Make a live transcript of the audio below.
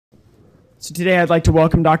So today I'd like to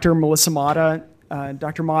welcome Dr. Melissa Mata.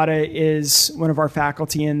 Dr. Mata is one of our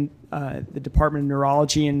faculty in the Department of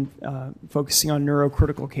Neurology and focusing on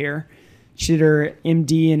neurocritical care. She did her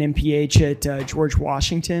MD and MPH at George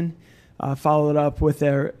Washington, followed up with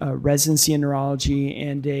a residency in neurology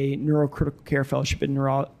and a neurocritical care fellowship in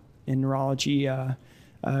neurology,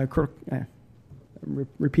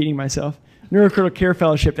 repeating myself, neurocritical care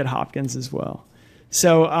fellowship at Hopkins as well.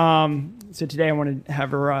 So today I want to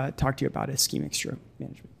have her talk to you about ischemic stroke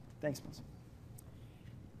management. Thanks, Melissa.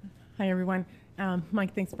 Hi, everyone.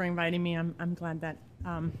 Mike, thanks for inviting me. I'm glad that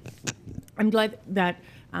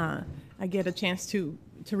I get a chance to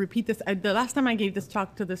repeat this. The last time I gave this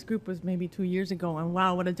talk to this group was maybe 2 years ago, and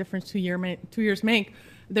wow, what a difference 2 years make.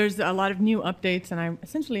 There's a lot of new updates, and I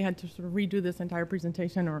essentially had to sort of redo this entire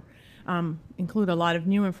presentation or include a lot of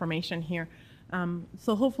new information here.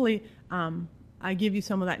 So hopefully I give you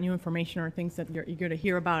some of that new information or things that you're eager to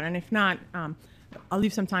hear about, and if not, I'll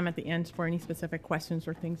leave some time at the end for any specific questions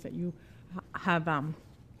or things that you have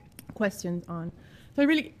questions on. So I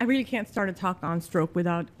really can't start a talk on stroke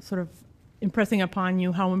without sort of impressing upon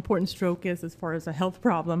you how important stroke is as far as a health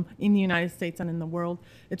problem in the United States and in the world.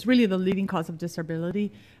 It's really the leading cause of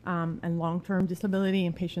disability and long-term disability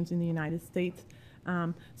in patients in the United States.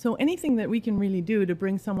 So anything that we can really do to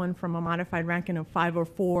bring someone from a modified ranking of 5 or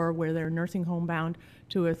 4, where they're nursing home bound,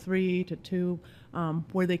 to a 3 to 2,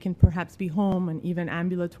 where they can perhaps be home and even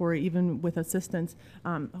ambulatory, even with assistance,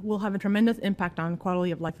 will have a tremendous impact on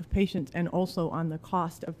quality of life of patients and also on the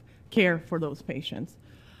cost of care for those patients.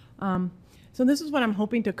 So this is what I'm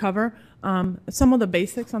hoping to cover, some of the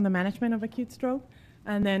basics on the management of acute stroke,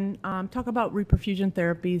 and then talk about reperfusion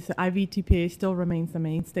therapies. IV TPA still remains the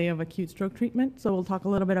mainstay of acute stroke treatment, so we'll talk a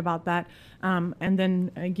little bit about that, and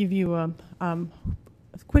then give you,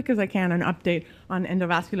 as quick as I can, an update on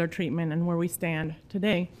endovascular treatment and where we stand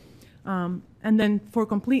today. And then for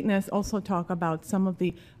completeness, also talk about some of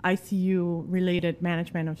the ICU-related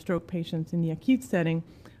management of stroke patients in the acute setting,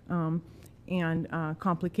 and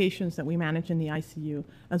complications that we manage in the ICU,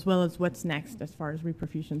 as well as what's next as far as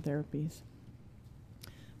reperfusion therapies.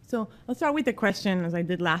 So I'll start with the question, as I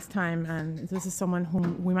did last time, and this is someone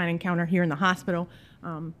whom we might encounter here in the hospital,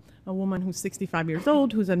 a woman who's 65 years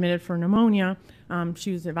old, who's admitted for pneumonia.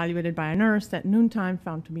 She was evaluated by a nurse at noontime,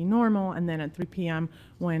 found to be normal, and then at 3 p.m.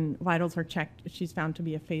 when vitals are checked, she's found to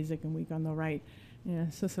be aphasic and weak on the right. Yeah,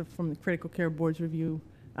 so from the Critical Care Board's review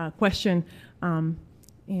question.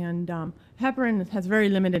 Heparin has very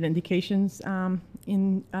limited indications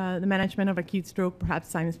in the management of acute stroke. Perhaps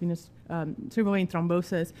sinus venous cerebral vein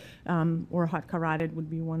thrombosis or hot carotid would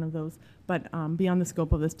be one of those, but beyond the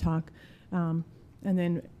scope of this talk. And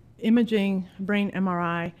then imaging, brain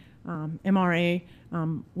MRI, MRA,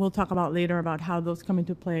 we'll talk about later about how those come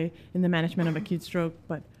into play in the management of acute stroke,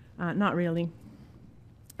 but not really.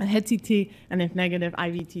 A head CT, and if negative,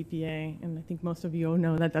 IV TPA, and I think most of you all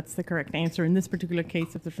know that that's the correct answer in this particular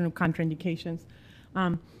case if there's no contraindications.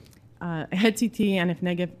 A head CT, and if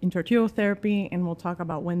negative, intraarterial therapy, and we'll talk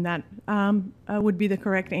about when that would be the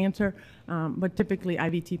correct answer, but typically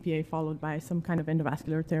IV TPA followed by some kind of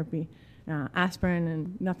endovascular therapy, aspirin,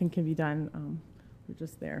 and nothing can be done. We're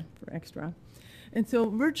just there for extra. And so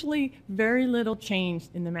virtually very little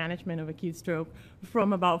changed in the management of acute stroke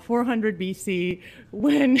from about 400 BC,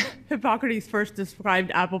 when Hippocrates first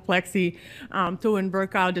described apoplexy, to when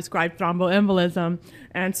Virchow described thromboembolism,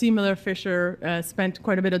 and C. Miller Fisher spent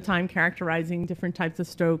quite a bit of time characterizing different types of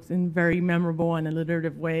strokes in very memorable and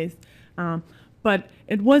alliterative ways. But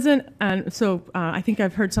it wasn't, I think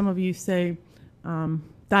I've heard some of you say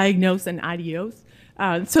diagnose and adios.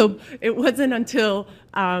 So it wasn't until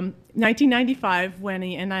 1995 when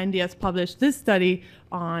the NINDS published this study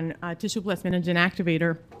on tissue plasminogen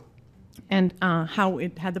activator and how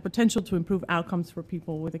it had the potential to improve outcomes for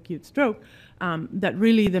people with acute stroke, that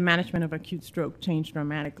really the management of acute stroke changed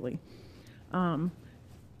dramatically. And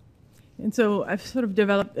so I've sort of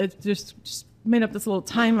developed, just made up this little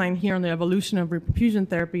timeline here on the evolution of reperfusion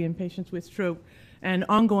therapy in patients with stroke and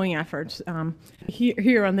ongoing efforts.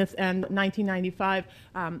 Here on this end, 1995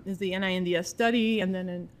 is the NINDS study, and then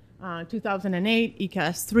in 2008,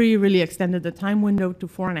 ECAS-3 really extended the time window to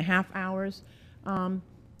 4.5 hours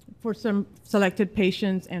for some selected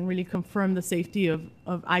patients and really confirmed the safety of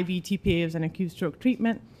IV TPA as an acute stroke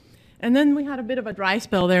treatment. And then we had a bit of a dry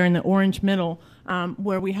spell there in the orange middle,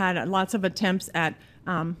 where we had lots of attempts at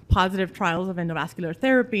positive trials of endovascular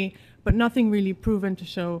therapy, but nothing really proven to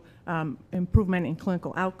show improvement in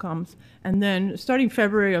clinical outcomes. And then starting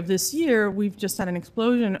February of this year, we've just had an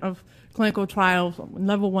explosion of clinical trials,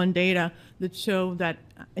 level 1 data that show that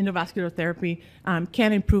endovascular therapy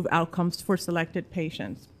can improve outcomes for selected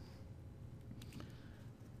patients.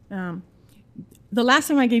 The last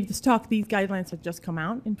time I gave this talk, these guidelines had just come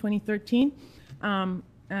out in 2013,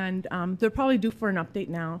 they're probably due for an update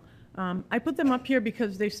now. I put them up here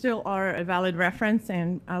because they still are a valid reference,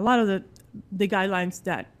 and a lot of the guidelines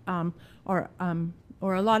that or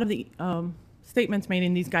a lot of the statements made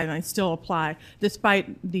in these guidelines still apply,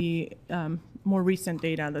 despite the more recent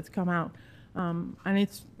data that's come out. And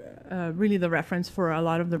it's really the reference for a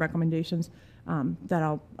lot of the recommendations that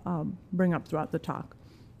I'll bring up throughout the talk.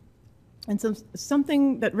 And so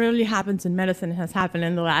something that rarely happens in medicine has happened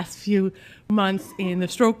in the last few months in the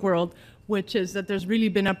stroke world, which is that there's really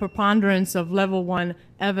been a preponderance of level 1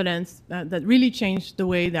 evidence that really changed the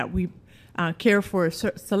way that we care for a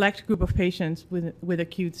select group of patients with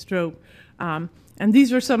acute stroke. And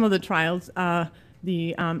these are some of the trials.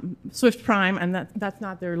 The Swift Prime, and that's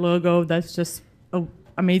not their logo, that's just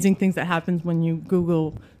amazing things that happens when you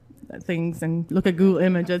Google things and look at Google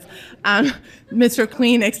Images. Mr.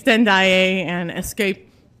 Clean, Extend IA, and Escape.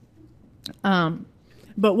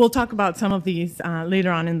 But we'll talk about some of these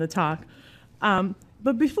later on in the talk.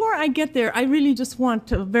 But before I get there, I really just want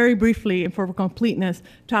to very briefly, and for completeness,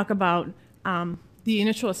 talk about the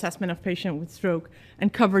initial assessment of patient with stroke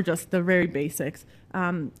and cover just the very basics.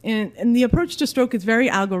 And the approach to stroke is very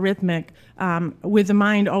algorithmic, with the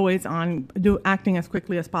mind always on acting as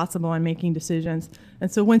quickly as possible and making decisions.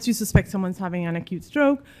 And so once you suspect someone's having an acute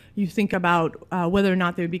stroke, you think about whether or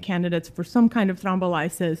not they would be candidates for some kind of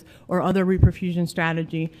thrombolysis or other reperfusion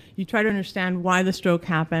strategy. You try to understand why the stroke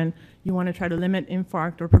happened. You want to try to limit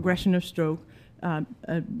infarct or progression of stroke,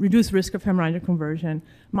 reduce risk of hemorrhagic conversion,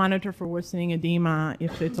 monitor for worsening edema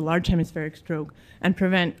if it's a large hemispheric stroke, and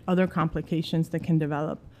prevent other complications that can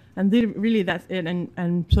develop. And really that's it.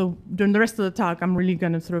 And so during the rest of the talk, I'm really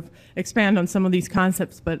going to sort of expand on some of these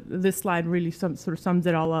concepts, but this slide really sort of sums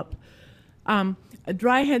it all up. A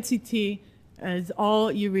dry head CT is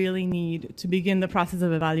all you really need to begin the process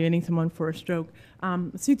of evaluating someone for a stroke.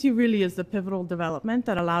 CT really is the pivotal development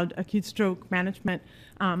that allowed acute stroke management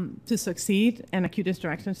to succeed and acute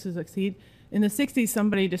hysterectomies to succeed. In the 60s,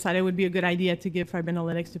 somebody decided it would be a good idea to give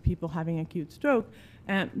fibrinolytics to people having acute stroke.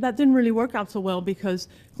 And that didn't really work out so well because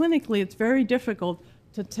clinically it's very difficult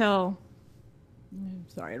to tell.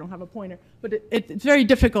 Sorry, I don't have a pointer. But it's very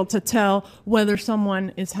difficult to tell whether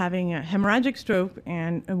someone is having a hemorrhagic stroke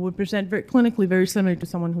and would present clinically very similar to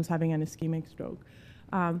someone who's having an ischemic stroke.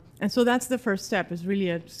 And so that's the first step, is really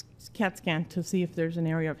a CAT scan to see if there's an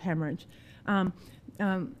area of hemorrhage. And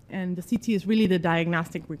the CT is really the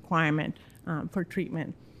diagnostic requirement for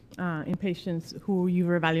treatment in patients who you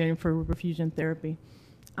were evaluating for reperfusion therapy.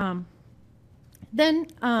 Then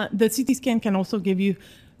the CT scan can also give you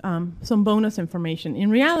some bonus information. In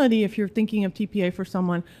reality, if you're thinking of TPA for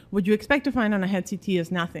someone, what you expect to find on a head CT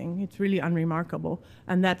is nothing. It's really unremarkable,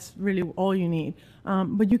 and that's really all you need.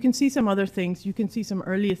 But you can see some other things. You can see some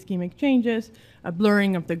early ischemic changes, a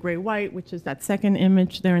blurring of the gray-white, which is that second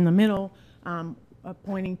image there in the middle,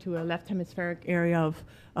 pointing to a left hemispheric area of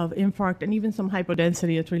infarct, and even some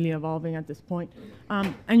hypodensity. It's really evolving at this point.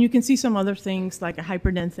 And you can see some other things like a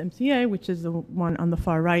hyperdense MCA, which is the one on the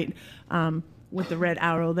far right, with the red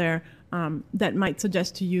arrow there, that might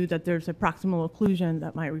suggest to you that there's a proximal occlusion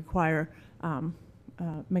that might require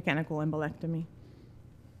mechanical embolectomy.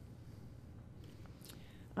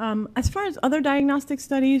 As far as other diagnostic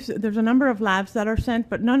studies, there's a number of labs that are sent,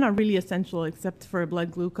 but none are really essential except for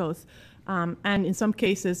blood glucose. And in some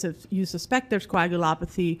cases, if you suspect there's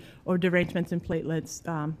coagulopathy or derangements in platelets,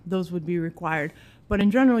 those would be required. But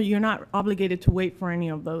in general, you're not obligated to wait for any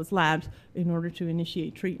of those labs in order to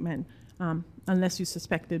initiate treatment. Unless you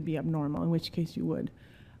suspect it'd be abnormal, in which case you would.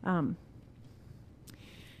 And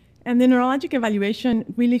the neurologic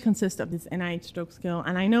evaluation really consists of this NIH stroke scale.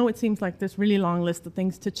 And I know it seems like this really long list of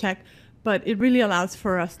things to check, but it really allows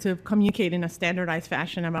for us to communicate in a standardized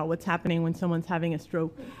fashion about what's happening when someone's having a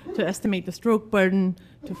stroke, to estimate the stroke burden,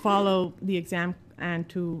 to follow the exam, and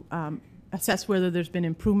to assess whether there's been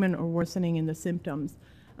improvement or worsening in the symptoms.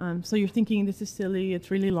 So you're thinking, this is silly, it's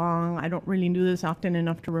really long, I don't really do this often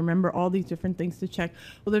enough to remember all these different things to check.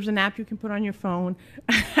 Well, there's an app you can put on your phone,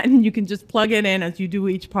 and you can just plug it in as you do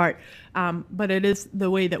each part. But it is the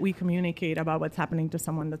way that we communicate about what's happening to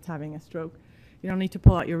someone that's having a stroke. You don't need to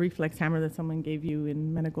pull out your reflex hammer that someone gave you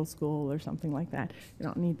in medical school or something like that. You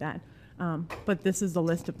don't need that. But this is the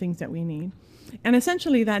list of things that we need. And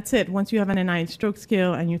essentially, that's it. Once you have an NIH stroke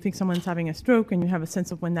scale and you think someone's having a stroke and you have a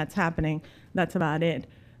sense of when that's happening, that's about it.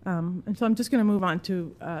 And so I'm just going to move on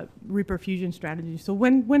to reperfusion strategy. So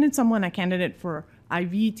when is someone a candidate for IV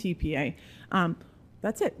TPA?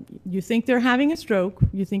 That's it. You think they're having a stroke,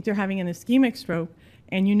 you think they're having an ischemic stroke,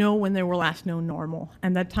 and you know when they were last known normal.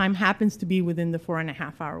 And that time happens to be within the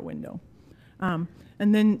 4.5-hour window. And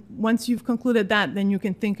then once you've concluded that, then you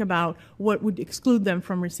can think about what would exclude them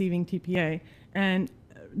from receiving TPA. And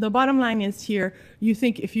the bottom line is here, you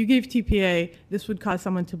think if you gave TPA, this would cause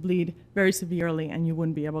someone to bleed very severely and you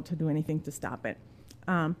wouldn't be able to do anything to stop it.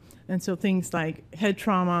 And so things like head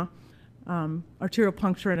trauma, arterial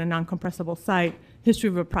puncture at a non-compressible site, history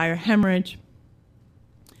of a prior hemorrhage,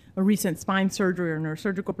 a recent spine surgery or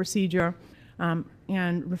neurosurgical procedure,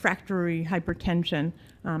 and refractory hypertension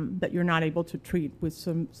that you're not able to treat with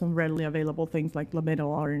some readily available things like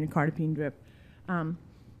labetalol or nicardipine drip.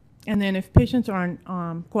 And then if patients are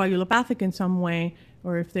on coagulopathic in some way,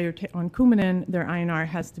 or if they're on Coumadin, their INR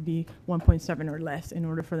has to be 1.7 or less in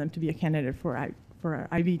order for them to be a candidate for IV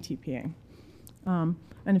TPA.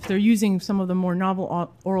 And if they're using some of the more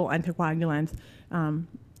novel oral anticoagulants,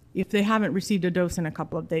 if they haven't received a dose in a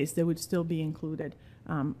couple of days, they would still be included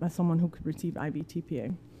as someone who could receive IV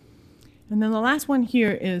TPA. And then the last one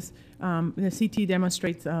here is the CT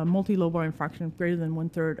demonstrates a multilobar infarction of greater than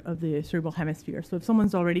 1/3 of the cerebral hemisphere. So if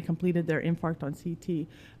someone's already completed their infarct on CT,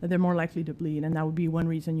 they're more likely to bleed, and that would be one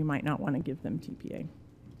reason you might not want to give them TPA.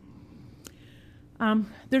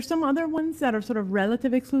 There's some other ones that are sort of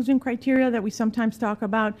relative exclusion criteria that we sometimes talk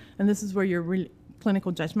about, and this is where your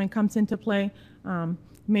clinical judgment comes into play.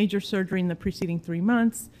 Major surgery in the preceding 3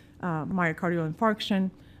 months, myocardial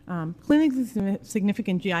infarction, clinically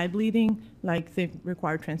significant GI bleeding, like they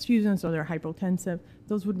require transfusions or they're hypotensive.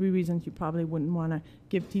 Those would be reasons you probably wouldn't want to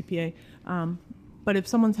give TPA. But if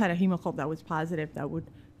someone's had a Hemoccult that was positive, that would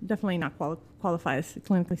definitely not qualify as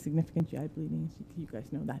clinically significant GI bleeding. You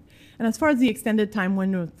guys know that. And as far as the extended time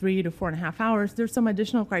window of 3 to 4.5 hours, there's some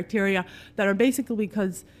additional criteria that are basically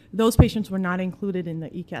because those patients were not included in the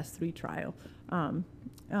ECAS-3 trial.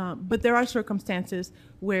 But there are circumstances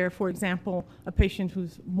where, for example, a patient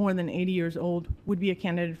who's more than 80 years old would be a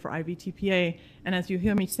candidate for IV TPA. And as you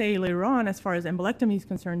hear me say later on, as far as embolectomy is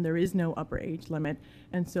concerned, there is no upper age limit.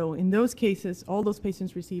 And so in those cases, all those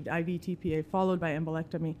patients received IV TPA followed by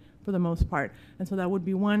embolectomy for the most part. And so that would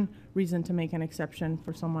be one reason to make an exception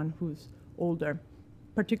for someone who's older,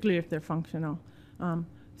 particularly if they're functional.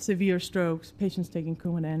 Severe strokes, patients taking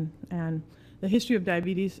Coumadin, and the history of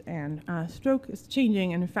diabetes and stroke is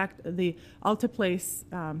changing, and in fact, the Alteplase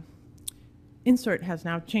insert has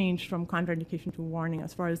now changed from contraindication to warning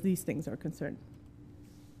as far as these things are concerned.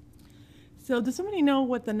 So does somebody know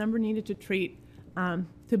what the number needed to treat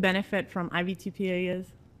to benefit from IV TPA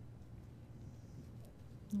is?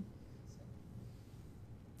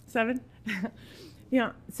 7?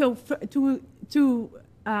 Yeah, so to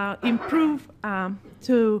improve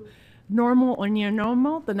to normal or near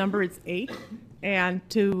normal, the number is 8. And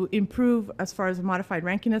to improve as far as modified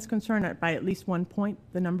Rankin is concerned by at least 1 point,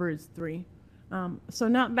 the number is 3. So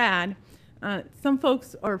not bad. Some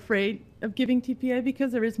folks are afraid of giving TPA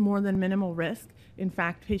because there is more than minimal risk. In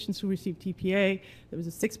fact, patients who receive TPA, there was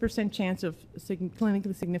a 6% chance of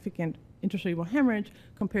clinically significant intracerebral hemorrhage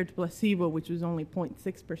compared to placebo, which was only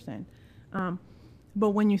 0.6%.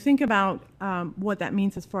 But when you think about what that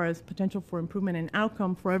means as far as potential for improvement in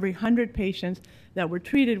outcome, for every 100 patients that were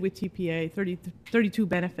treated with TPA, 32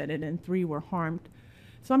 benefited and 3 were harmed.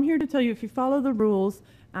 So I'm here to tell you, if you follow the rules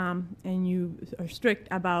and you are strict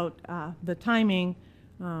about the timing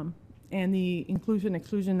and the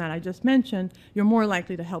inclusion-exclusion that I just mentioned, you're more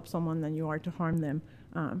likely to help someone than you are to harm them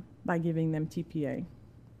by giving them TPA.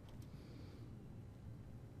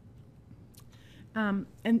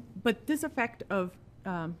 But this effect of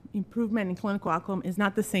improvement in clinical outcome is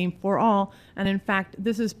not the same for all. And in fact,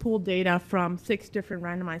 this is pooled data from 6 different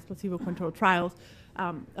randomized placebo-controlled trials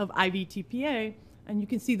of IV TPA. And you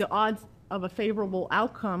can see the odds of a favorable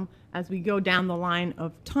outcome as we go down the line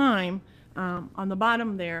of time on the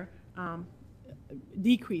bottom there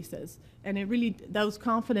decreases. And it really, those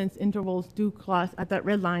confidence intervals do cross, at that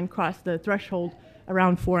red line, cross the threshold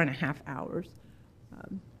around 4.5 hours.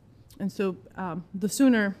 And so the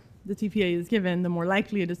sooner the TPA is given, the more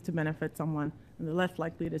likely it is to benefit someone, and the less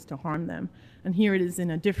likely it is to harm them. And here it is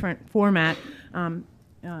in a different format.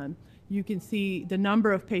 You can see the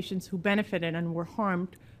number of patients who benefited and were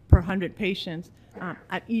harmed per 100 patients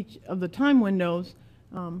at each of the time windows.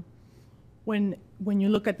 When you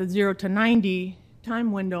look at the 0 to 90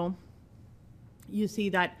 time window, you see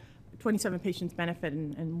that 27 patients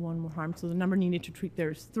benefited and 1 were harmed. So the number needed to treat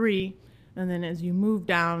there is 3. And then as you move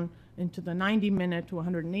down into the 90-minute to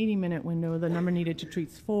 180-minute window, the number needed to treat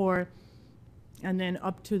is 4. And then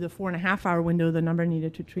up to the 4.5-hour window, the number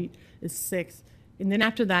needed to treat is 6. And then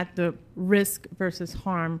after that, the risk versus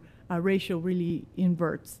harm ratio really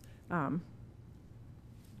inverts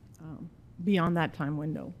beyond that time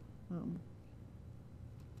window.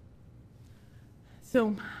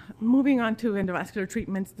 So moving on to endovascular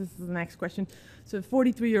treatments, this is the next question. So a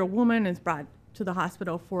 43-year-old woman is brought to the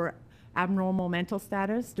hospital for abnormal mental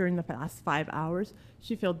status during the past 5 hours.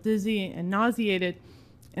 She felt dizzy and nauseated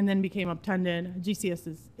and then became obtunded. GCS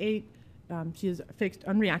is 8. She has fixed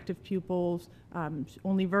unreactive pupils,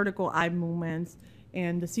 only vertical eye movements,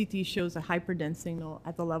 and the CT shows a hyperdense signal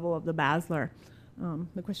at the level of the basilar.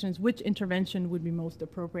 The question is, which intervention would be most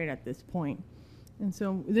appropriate at this point? And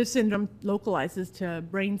so this syndrome localizes to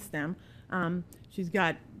brainstem. She's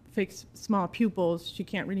got fixed small pupils. She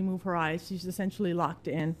can't really move her eyes. She's essentially locked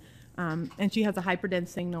in. And she has a hyperdense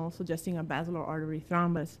signal suggesting a basilar artery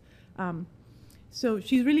thrombus. So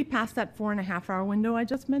she's really past that 4.5-hour window I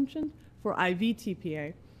just mentioned for IV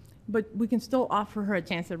TPA, but we can still offer her a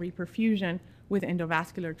chance at reperfusion with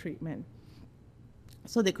endovascular treatment.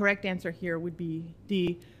 So the correct answer here would be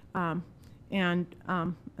D, and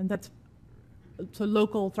that's so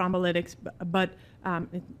local thrombolytics, but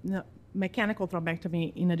mechanical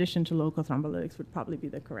thrombectomy in addition to local thrombolytics would probably be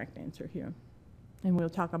the correct answer here. And we'll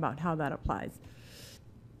talk about how that applies.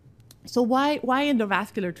 So why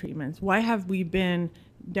endovascular treatments? Why have we been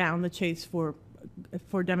down the chase for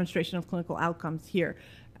demonstration of clinical outcomes here?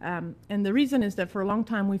 And the reason is that for a long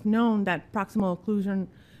time we've known that proximal occlusion,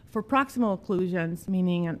 for proximal occlusions,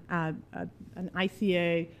 meaning an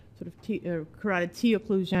ICA, sort of carotid T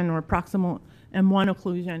occlusion or proximal M1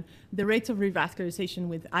 occlusion, the rates of revascularization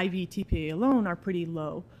with IV TPA alone are pretty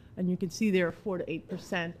low. And you can see there 4 to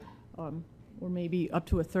 8%, or maybe up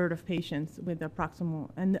to a third of patients with a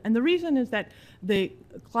proximal. And the reason is that the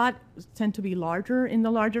clots tend to be larger in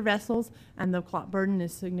the larger vessels, and the clot burden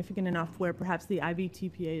is significant enough where perhaps the IV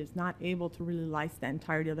TPA is not able to really lyse the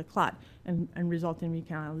entirety of the clot and result in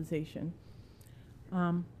recanalization.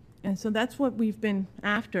 And so that's what we've been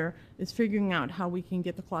after, is figuring out how we can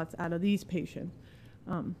get the clots out of these patients.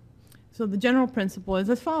 So the general principle is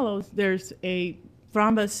as follows. There's a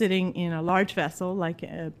thrombus sitting in a large vessel, like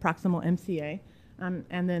a proximal MCA.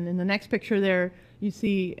 And then in the next picture there, you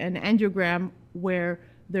see an angiogram where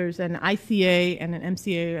there's an ICA and an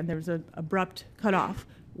MCA, and there's an abrupt cutoff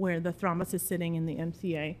where the thrombus is sitting in the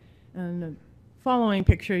MCA. And the following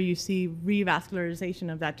picture, you see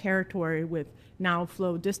revascularization of that territory with now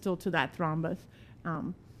flow distal to that thrombus.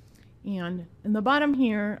 And in the bottom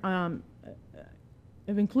here, I've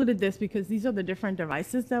included this because these are the different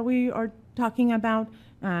devices that we are talking about.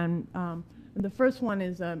 And the first one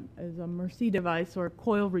is a Mercy device or a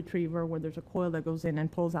coil retriever, where there's a coil that goes in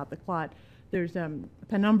and pulls out the clot. There's a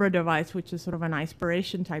Penumbra device, which is sort of an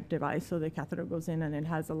aspiration type device. So the catheter goes in and it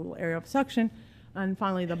has a little area of suction. And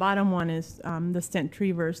finally, the bottom one is the stent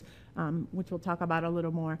retrievers, which we'll talk about a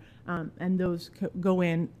little more. And those go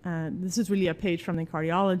in. This is really a page from the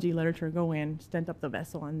cardiology literature. Go in, stent up the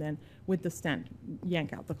vessel, and then with the stent,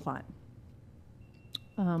 yank out the clot.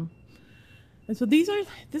 And so this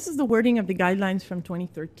is the wording of the guidelines from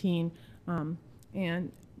 2013.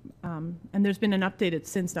 And there's been an updated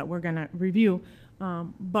since that we're going to review.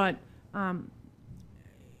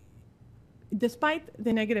 Despite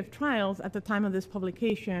the negative trials at the time of this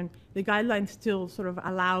publication, the guidelines still sort of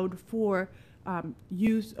allowed for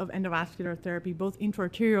use of endovascular therapy, both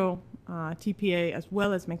intraarterial TPA as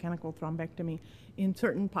well as mechanical thrombectomy in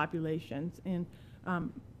certain populations. And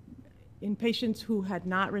in patients who had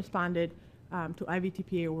not responded to IV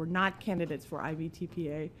TPA or were not candidates for IV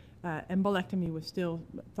TPA, embolectomy was still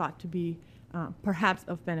thought to be perhaps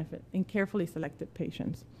of benefit in carefully selected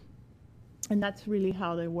patients. And that's really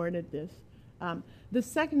how they worded this. The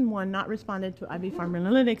second one, not responded to IV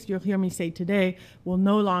fibrinolytics, you'll hear me say today, will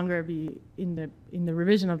no longer be in the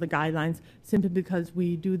revision of the guidelines, simply because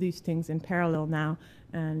we do these things in parallel now,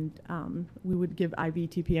 and we would give IV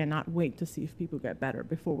TPA and not wait to see if people get better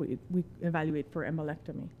before we evaluate for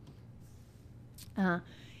embolectomy.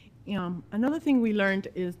 Another thing we learned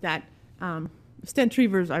is that stent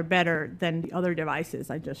retrievers are better than the other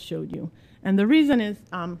devices I just showed you. And the reason is,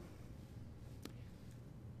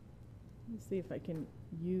 let's see if I can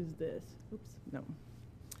use this. Oops, no.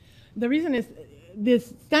 The reason is these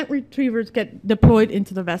stent retrievers get deployed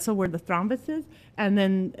into the vessel where the thrombus is and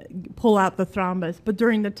then pull out the thrombus. But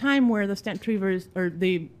during the time where the stent retrievers or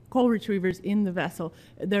the coil retrievers in the vessel,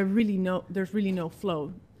 there's really no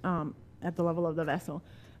flow at the level of the vessel.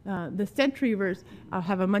 The stent retrievers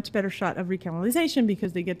have a much better shot of recanalization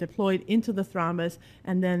because they get deployed into the thrombus,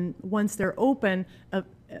 and then once they're open,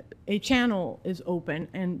 a channel is open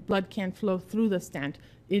and blood can't flow through the stent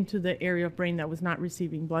into the area of brain that was not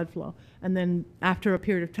receiving blood flow. And then after a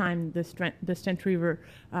period of time, the stent retriever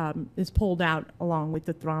is pulled out along with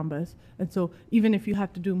the thrombus. And so even if you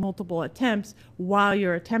have to do multiple attempts, while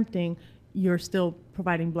you're attempting, you're still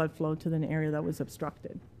providing blood flow to an area that was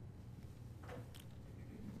obstructed.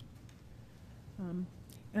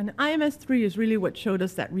 And IMS-3 is really what showed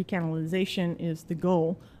us that recanalization is the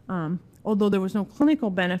goal. Although there was no clinical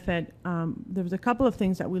benefit, there was a couple of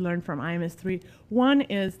things that we learned from IMS-3. One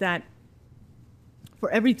is that for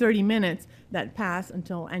every 30 minutes that pass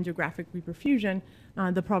until angiographic reperfusion,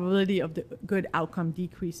 the probability of the good outcome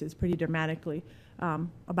decreases pretty dramatically, by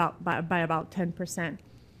about 10%.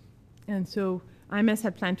 And so IMS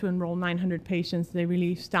had planned to enroll 900 patients. They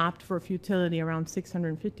really stopped for futility around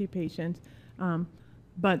 650 patients.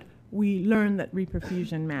 But we learned that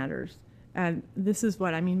reperfusion matters. And this is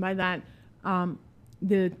what I mean by that.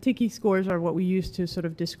 The TICI scores are what we use to sort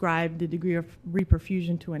of describe the degree of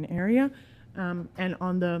reperfusion to an area. And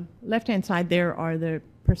on the left-hand side there are the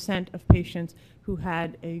percent of patients who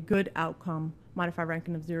had a good outcome, modified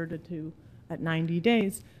Rankin of 0 to 2 at 90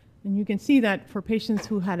 days. And you can see that for patients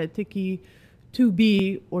who had a TICI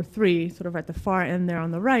 2B or 3, sort of at the far end there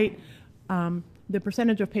on the right, the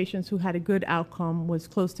percentage of patients who had a good outcome was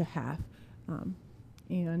close to half.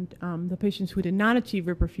 The patients who did not achieve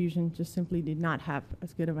reperfusion just simply did not have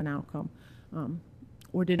as good of an outcome,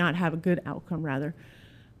 or did not have a good outcome, rather.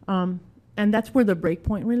 And that's where the break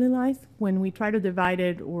point really lies. When we try to divide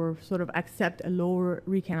it or sort of accept a lower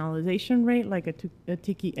recanalization rate, like a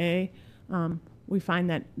TICI A, we find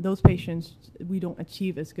that those patients, we don't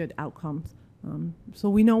achieve as good outcomes. So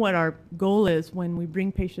we know what our goal is when we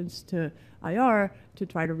bring patients to IR to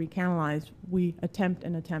try to recanalize. We attempt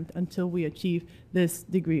and attempt until we achieve this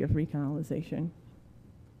degree of recanalization.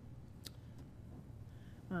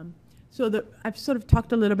 So I've sort of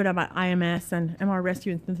talked a little bit about IMS, and MR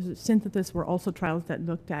rescue and synthesis were also trials that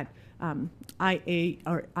looked at IA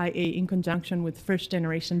in conjunction with first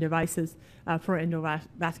generation devices for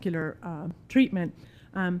endovascular treatment.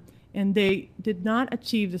 And they did not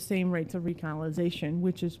achieve the same rates of recanalization,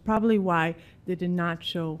 which is probably why they did not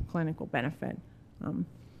show clinical benefit.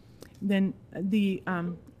 Then the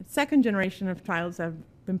second generation of trials that have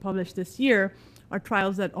been published this year are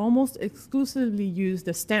trials that almost exclusively use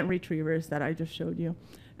the stent retrievers that I just showed you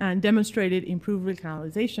and demonstrated improved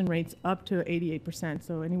recanalization rates up to 88%,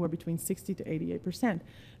 so anywhere between 60 to 88%.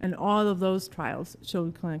 And all of those trials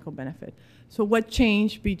showed clinical benefit. So what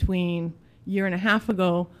changed between a year and a half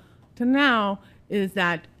ago to now is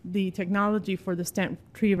that the technology for the stent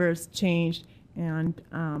retrievers changed, and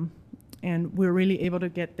we're really able to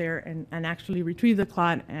get there and actually retrieve the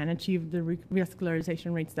clot and achieve the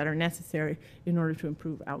revascularization rates that are necessary in order to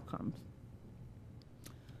improve outcomes.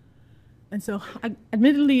 And so,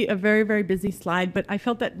 admittedly, a very, very busy slide, but I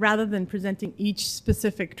felt that rather than presenting each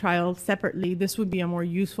specific trial separately, this would be a more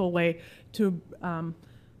useful way to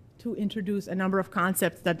introduce a number of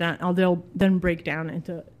concepts that they'll then break down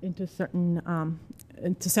into certain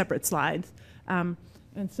into separate slides. And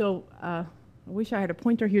so I wish I had a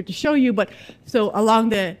pointer here to show you, but so along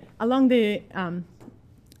the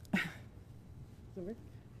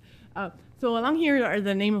so along here are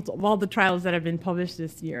the names of all the trials that have been published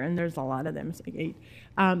this year, and there's a lot of them, it's like 8,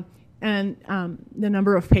 and the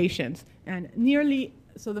number of patients. And nearly,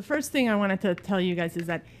 so the first thing I wanted to tell you guys is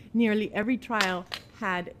that nearly every trial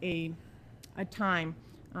had a time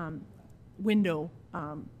window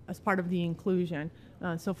as part of the inclusion.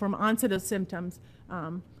 So from onset of symptoms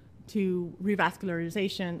to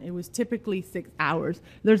revascularization, it was typically 6 hours.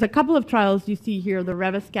 There's a couple of trials you see here, the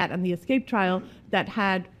Revascat and the ESCAPE trial, that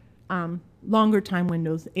had longer time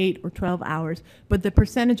windows, 8 or 12 hours, but the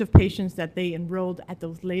percentage of patients that they enrolled at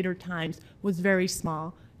those later times was very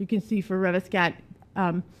small. You can see for Revascat,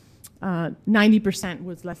 90%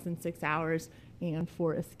 was less than 6 hours, and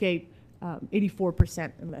for ESCAPE,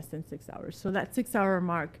 84% in less than 6 hours. So that 6-hour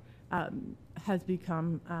mark has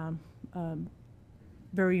become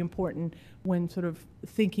very important when sort of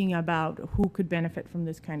thinking about who could benefit from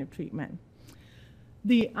this kind of treatment.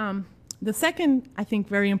 The second, I think,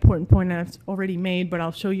 very important point I've already made, but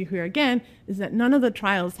I'll show you here again, is that none of the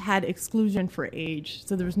trials had exclusion for age.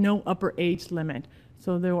 So there was no upper age limit.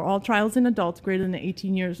 So they were all trials in adults greater than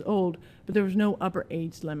 18 years old, but there was no upper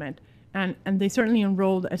age limit. And they certainly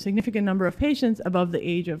enrolled a significant number of patients above the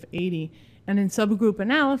age of 80. And in subgroup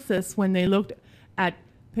analysis, when they looked at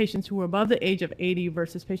patients who were above the age of 80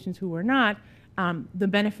 versus patients who were not, the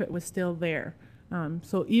benefit was still there.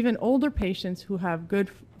 So even older patients who have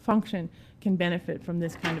good function can benefit from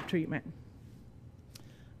this kind of treatment.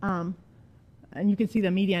 and you can see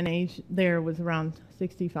the median age there was around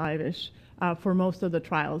 65-ish for most of the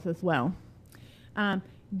trials as well.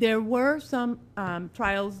 There were some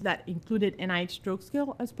trials that included NIH stroke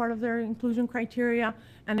scale as part of their inclusion criteria,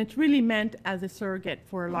 and it's really meant as a surrogate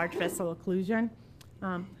for large vessel occlusion.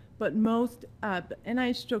 But most the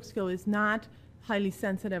NIH stroke scale is not highly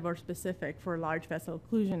sensitive or specific for large vessel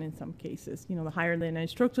occlusion in some cases. You know, the higher the NIH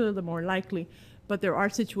stroke scale, the more likely. But there are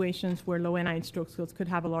situations where low NIH stroke scales could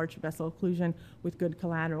have a large vessel occlusion with good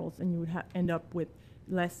collaterals, and you would end up with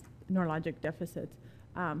less neurologic deficits.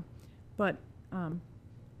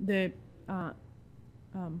 The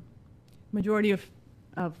majority of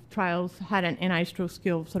trials had an NIH stroke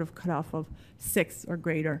scale sort of cutoff of 6 or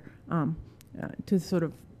greater to sort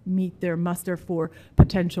of meet their muster for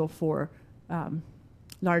potential for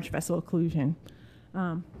large vessel occlusion.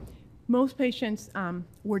 Most patients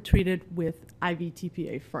were treated with IV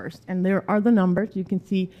TPA first, and there are the numbers. You can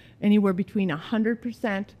see anywhere between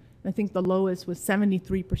 100%, I think the lowest was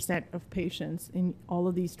 73% of patients in all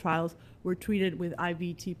of these trials were treated with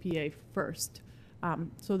IV TPA first.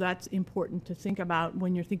 So that's important to think about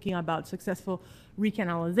when you're thinking about successful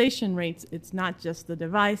recanalization rates. It's not just the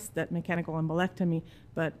device, that mechanical embolectomy,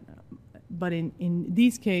 but in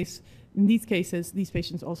these cases, these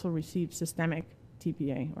patients also received systemic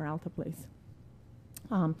TPA or alteplase.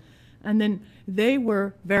 And then they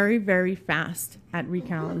were very, very fast at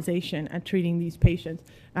recanalization, at treating these patients.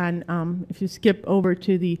 And if you skip over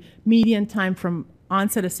to the median time from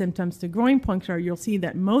onset of symptoms to growing puncture, you'll see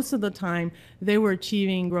that most of the time they were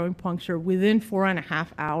achieving growing puncture within 4.5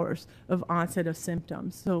 hours of onset of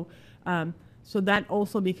symptoms. So that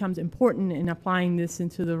also becomes important in applying this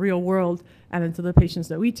into the real world and into the patients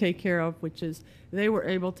that we take care of, which is they were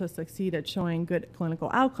able to succeed at showing good clinical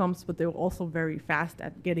outcomes, but they were also very fast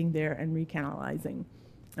at getting there and recanalizing,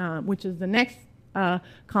 which is the next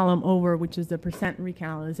column over, which is the percent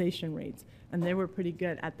recanalization rates. And they were pretty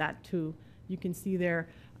good at that too. You can see there,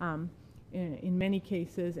 in many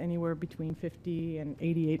cases, anywhere between 50 and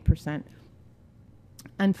 88%.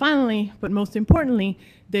 And finally, but most importantly,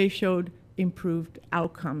 they showed improved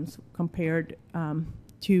outcomes compared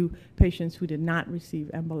to patients who did not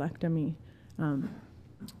receive embolectomy. And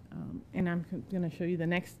I'm going to show you the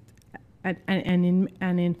next. And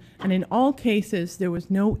in all cases, there was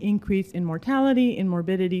no increase in mortality, in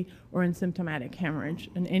morbidity, or in symptomatic hemorrhage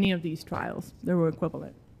in any of these trials. They were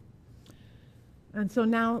equivalent. And so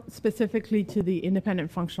now specifically to the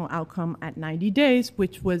independent functional outcome at 90 days,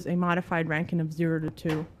 which was a modified Rankin of 0 to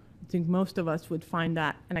 2. I think most of us would find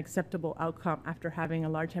that an acceptable outcome after having a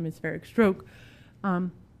large hemispheric stroke.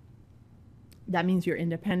 That means you're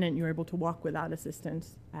independent, you're able to walk without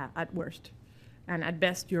assistance at worst. And at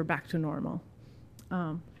best, you're back to normal.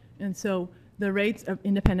 And so the rates of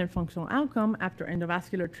independent functional outcome after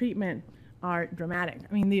endovascular treatment are dramatic.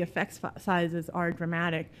 I mean, the effect sizes are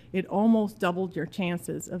dramatic. It almost doubled your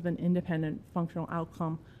chances of an independent functional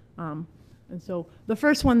outcome. And so the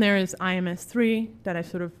first one there is IMS-3 that I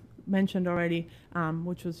sort of mentioned already,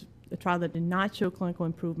 which was a trial that did not show clinical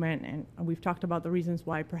improvement, and we've talked about the reasons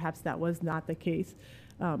why perhaps that was not the case.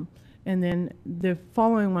 And then the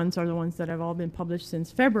following ones are the ones that have all been published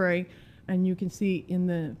since February, and you can see in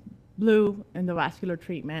the blue endovascular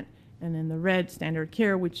treatment, and in the red standard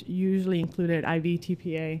care, which usually included IV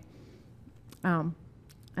TPA, and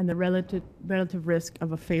the relative risk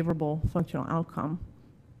of a favorable functional outcome.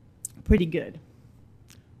 Pretty good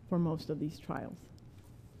for most of these trials.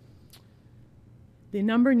 The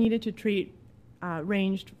number needed to treat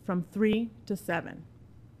ranged from 3 to 7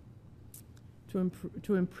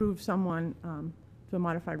 to improve someone to a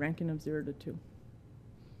modified Rankin of 0 to 2.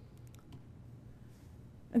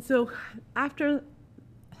 And so after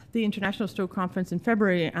the International Stroke Conference in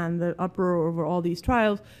February and the uproar over all these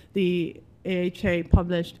trials, the AHA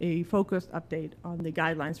published a focused update on the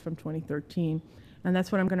guidelines from 2013. And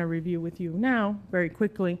that's what I'm going to review with you now very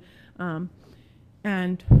quickly.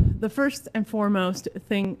 And the first and foremost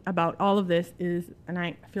thing about all of this is, and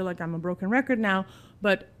I feel like I'm a broken record now,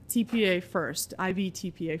 but TPA first, IV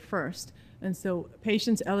TPA first. And so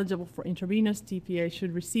patients eligible for intravenous TPA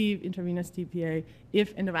should receive intravenous TPA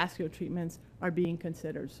if endovascular treatments are being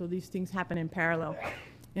considered. So these things happen in parallel.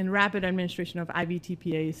 And rapid administration of IV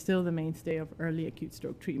TPA is still the mainstay of early acute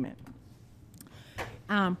stroke treatment.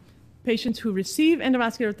 Patients who receive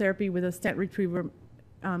endovascular therapy with a stent retriever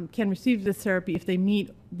can receive this therapy if they meet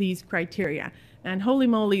these criteria. And holy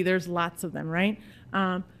moly, there's lots of them, right?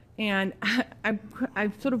 And I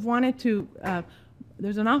sort of wanted to,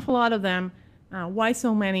 there's an awful lot of them. Why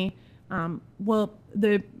so many? Well,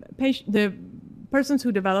 the persons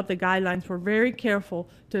who developed the guidelines were very careful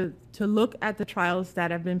to look at the trials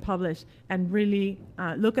that have been published and really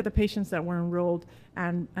look at the patients that were enrolled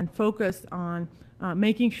and focus on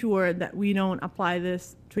making sure that we don't apply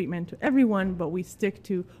this treatment to everyone, but we stick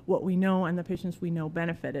to what we know and the patients we know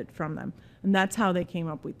benefited from them. And that's how they came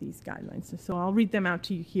up with these guidelines. So I'll read them out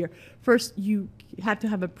to you here. First, you have to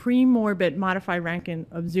have a pre-morbid modified Rankin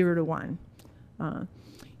of 0 to 1.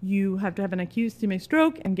 You have to have an acute ischemic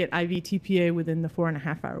stroke and get IV TPA within the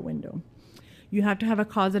 4.5-hour window. You have to have a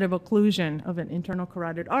causative occlusion of an internal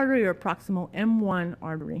carotid artery or proximal M1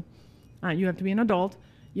 artery. You have to be an adult.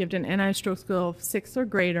 You have to have an NIH stroke scale of 6 or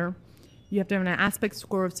greater. You have to have an aspect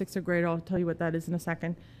score of 6 or greater. I'll tell you what that is in a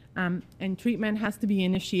second. And treatment has to be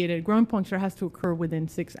initiated. Growing puncture has to occur within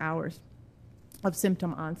 6 hours of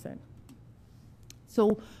symptom onset.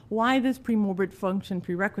 So why this premorbid function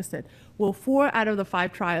prerequisite? Well, 4 out of the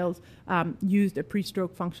 5 trials used a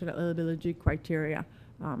pre-stroke functional eligibility criteria.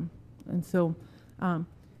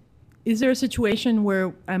 Is there a situation where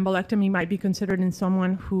embolectomy might be considered in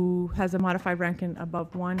someone who has a modified Rankin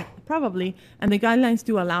above 1? Probably, and the guidelines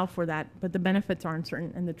do allow for that, but the benefits are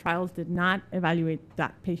uncertain, and the trials did not evaluate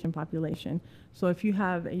that patient population. So if you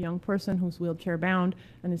have a young person who's wheelchair-bound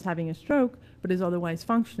and is having a stroke, but is otherwise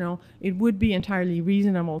functional, it would be entirely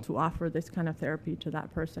reasonable to offer this kind of therapy to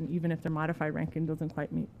that person, even if their modified Rankin doesn't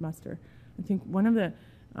quite meet muster. I think one of the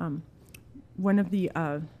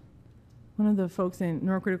folks in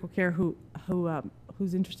neurocritical care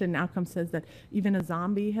who's interested in outcomes says that even a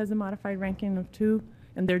zombie has a modified Rankin of 2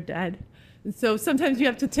 and they're dead. So sometimes you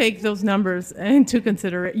have to take those numbers into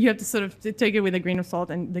consideration. You have to sort of take it with a grain of salt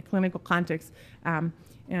and the clinical context and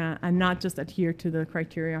not just adhere to the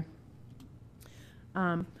criteria.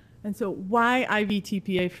 And so why IV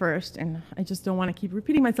TPA first? And I just don't want to keep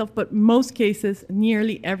repeating myself, but most cases,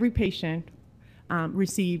 nearly every patient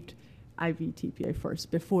received IV TPA first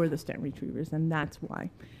before the stent retrievers, and that's why.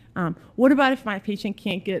 What about if my patient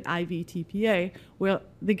can't get IV TPA? Well,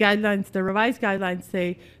 the guidelines, the revised guidelines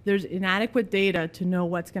say there's inadequate data to know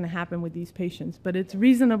what's going to happen with these patients, but it's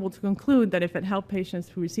reasonable to conclude that if it helped patients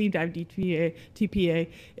who received IV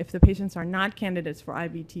TPA, if the patients are not candidates for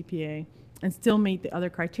IV TPA and still meet the other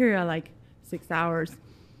criteria like 6 hours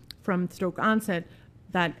from stroke onset,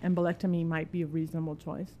 that embolectomy might be a reasonable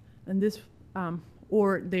choice. And this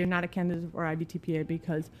or they're not a candidate for IVTPA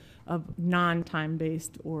because of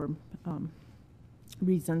non-time-based or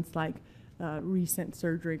reasons like recent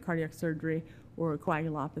surgery, cardiac surgery, or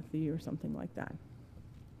coagulopathy or something like that.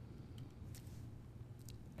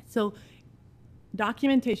 So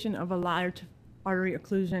documentation of a large artery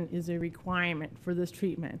occlusion is a requirement for this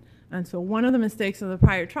treatment. And so one of the mistakes of the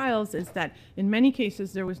prior trials is that in many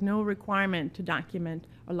cases there was no requirement to document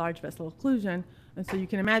a large vessel occlusion. And so you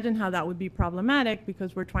can imagine how that would be problematic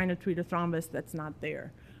because we're trying to treat a thrombus that's not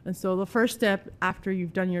there. And so the first step after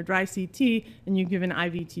you've done your dry CT and you give an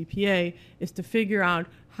IV TPA is to figure out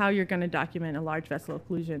how you're going to document a large vessel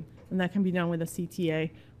occlusion. And that can be done with a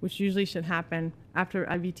CTA, which usually should happen after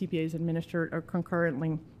IV TPA is administered or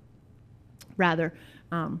concurrently, rather.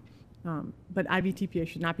 But IV TPA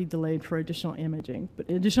should not be delayed for additional imaging. But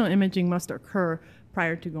additional imaging must occur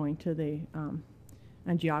prior to going to the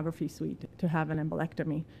angiography suite to have an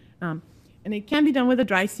embolectomy. And it can be done with a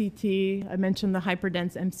dry CT. I mentioned the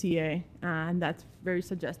hyperdense MCA, and that's very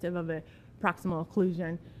suggestive of a proximal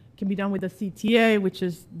occlusion. It can be done with a CTA, which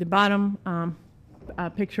is the bottom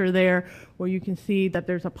picture there, where you can see that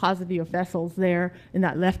there's a paucity of vessels there in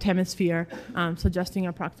that left hemisphere, suggesting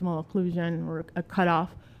a proximal occlusion or a cutoff.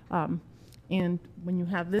 And when you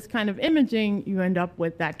have this kind of imaging, you end up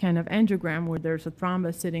with that kind of angiogram where there's a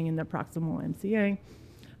thrombus sitting in the proximal MCA.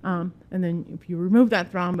 And then if you remove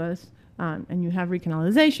that thrombus and you have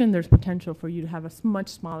recanalization, there's potential for you to have a much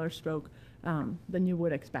smaller stroke than you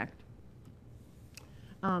would expect.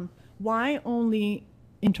 Why only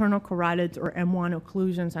internal carotids or M1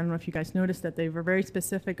 occlusions? I don't know if you guys noticed that they were very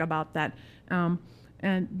specific about that.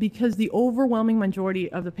 And because the overwhelming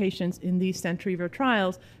majority of the patients in these stent retriever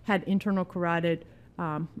trials had internal carotid,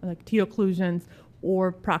 like T occlusions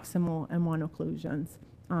or proximal M1 occlusions.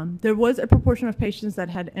 There was a proportion of patients that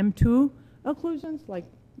had M2 occlusions, like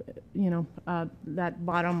that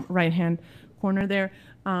bottom right-hand corner there,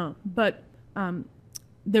 but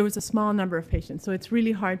there was a small number of patients, so it's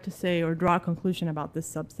really hard to say or draw a conclusion about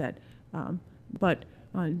this subset.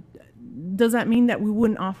 Does that mean that we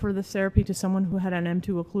wouldn't offer this therapy to someone who had an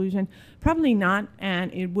M2 occlusion? Probably not,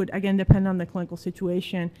 and it would, again, depend on the clinical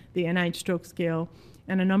situation, the NIH stroke scale,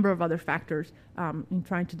 and a number of other factors in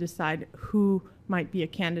trying to decide who might be a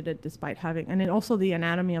candidate despite having, and then also the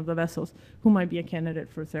anatomy of the vessels, who might be a candidate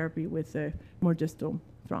for therapy with a more distal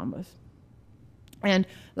thrombus. And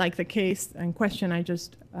like the case and question I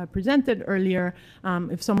just presented earlier,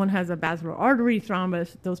 if someone has a basilar artery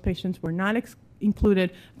thrombus, those patients were not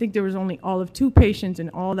included. I think there was only all of 2 patients in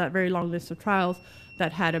all that very long list of trials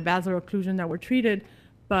that had a basilar occlusion that were treated,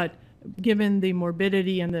 but given the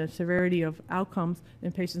morbidity and the severity of outcomes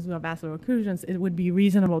in patients who have basilar occlusions, it would be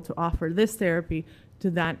reasonable to offer this therapy to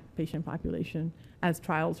that patient population as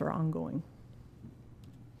trials are ongoing.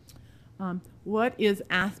 What is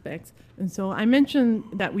aspects? And so I mentioned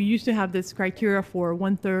that we used to have this criteria for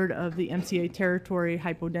 1/3 of the MCA territory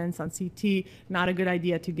hypodense on CT, not a good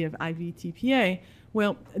idea to give IV TPA.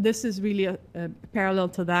 Well, this is really a parallel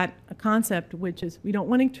to that concept, which is we don't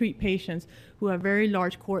want to treat patients who have very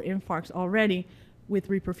large core infarcts already with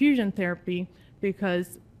reperfusion therapy,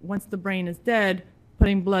 because once the brain is dead,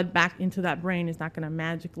 putting blood back into that brain is not going to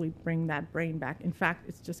magically bring that brain back. In fact,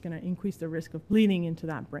 it's just going to increase the risk of bleeding into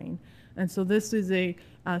that brain. And so this is a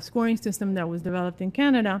scoring system that was developed in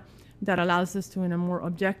Canada that allows us to, in a more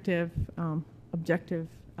objective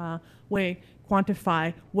way,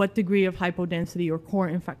 quantify what degree of hypodensity or core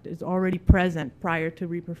infarct is already present prior to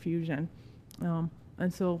reperfusion.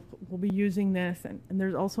 And so we'll be using this, and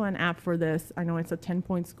there's also an app for this. I know it's a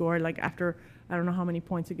 10-point score. Like after, I don't know how many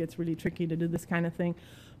points, it gets really tricky to do this kind of thing.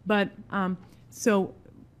 But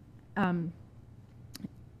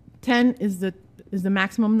 10 is the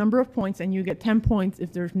maximum number of points, and you get 10 points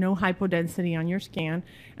if there's no hypodensity on your scan.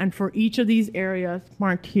 And for each of these areas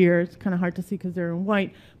marked here, it's kind of hard to see because they're in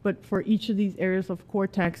white, but for each of these areas of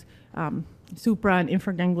cortex, supra and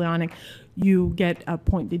infraganglionic, you get a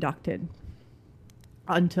point deducted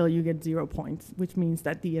until you get 0 points, which means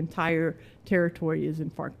that the entire territory is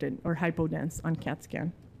infarcted or hypodense on CAT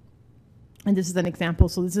scan. And this is an example.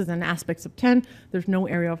 So this is an aspects of 10. There's no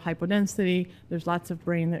area of hypodensity. There's lots of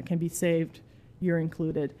brain that can be saved. You're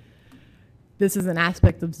included. This is an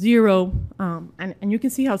aspect of 0, and you can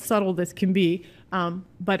see how subtle this can be.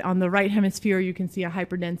 But on the right hemisphere, you can see a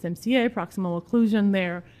hyperdense MCA, proximal occlusion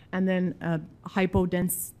there, and then a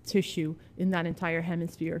hypodense tissue in that entire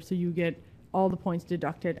hemisphere. So you get all the points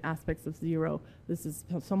deducted, aspects of 0. This is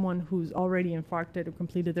someone who's already infarcted or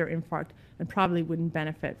completed their infarct and probably wouldn't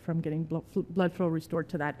benefit from getting blood flow restored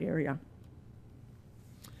to that area.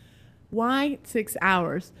 Why 6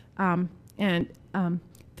 hours? And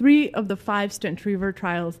 3 of the 5 stent retriever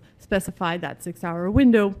trials specified that 6-hour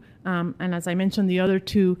window. And as I mentioned, the other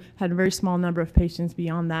 2 had a very small number of patients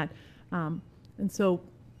beyond that. And so,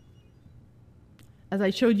 as I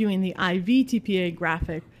showed you in the IV TPA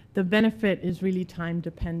graphic, the benefit is really time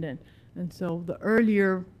dependent. And so the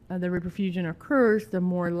earlier the reperfusion occurs, the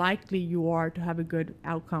more likely you are to have a good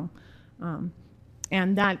outcome.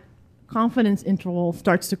 And that confidence interval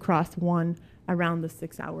starts to cross 1 around the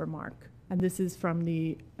 6-hour mark. And this is from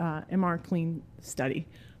the MR-Clean study.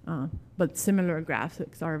 But similar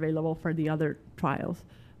graphics are available for the other trials.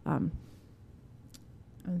 And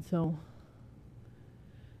so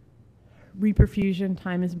reperfusion,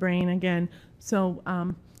 time is brain again. So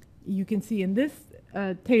you can see in this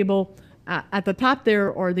table at the top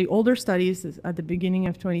there are the older studies at the beginning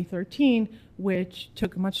of 2013, which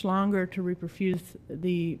took much longer to reperfuse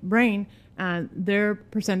the brain, and their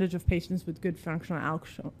percentage of patients with good functional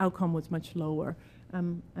outcome was much lower.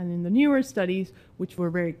 And in the newer studies, which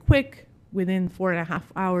were very quick, within 4.5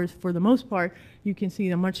 hours for the most part, you can see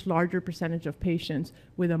a much larger percentage of patients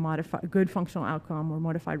with a good functional outcome or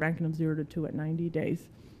modified Rankin of 0 to 2 at 90 days.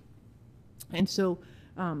 And so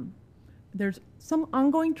there's some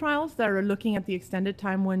ongoing trials that are looking at the extended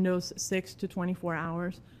time windows, 6 to 24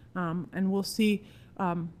 hours, and we'll see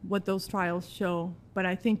what those trials show. But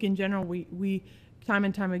I think in general, we time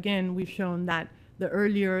and time again, we've shown that the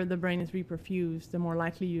earlier the brain is reperfused, the more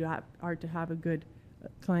likely you are to have a good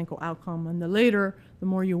clinical outcome. And the later, the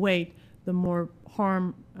more you wait, the more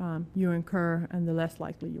harm you incur and the less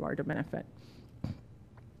likely you are to benefit.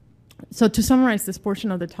 So to summarize this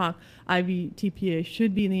portion of the talk, IV TPA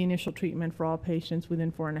should be the initial treatment for all patients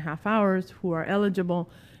within 4.5 hours who are eligible.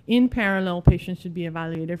 In parallel, patients should be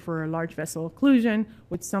evaluated for a large vessel occlusion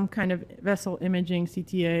with some kind of vessel imaging,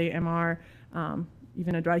 CTA, MR,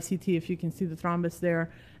 even a dry CT if you can see the thrombus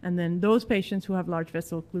there. And then those patients who have large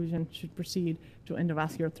vessel occlusion should proceed to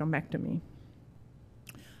endovascular thrombectomy.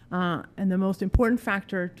 And the most important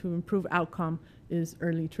factor to improve outcome is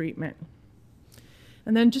early treatment.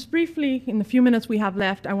 And then just briefly, in the few minutes we have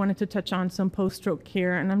left, I wanted to touch on some post-stroke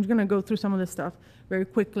care, and I'm going to go through some of this stuff very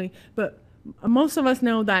quickly. But most of us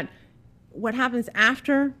know that What happens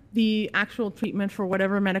after the actual treatment for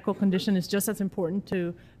whatever medical condition is just as important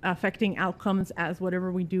to affecting outcomes as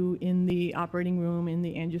whatever we do in the operating room, in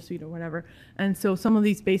the angio suite or whatever. And so some of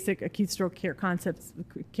these basic acute stroke care concepts,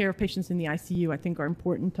 care of patients in the ICU, I think are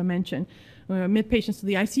important to mention. When we admit patients to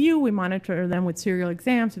the ICU, we monitor them with serial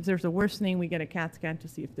exams. If there's a worsening, we get a CAT scan to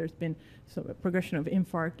see if there's been a progression of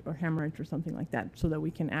infarct or hemorrhage or something like that, so that we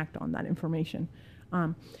can act on that information.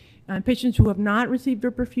 Patients who have not received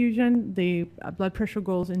drip perfusion, the blood pressure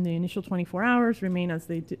goals in the initial 24 hours remain as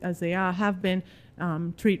they have been.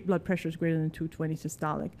 Treat blood pressures greater than 220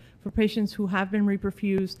 systolic. For patients who have been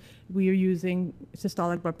reperfused, we are using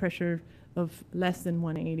systolic blood pressure of less than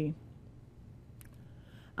 180.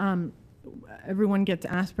 Everyone gets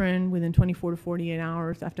aspirin within 24 to 48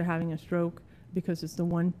 hours after having a stroke, because it's the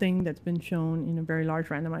one thing that's been shown in a very large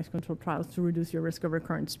randomized controlled trials to reduce your risk of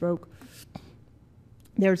recurrent stroke.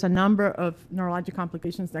 There's a number of neurologic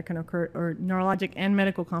complications that can occur, or neurologic and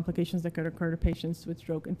medical complications that could occur to patients with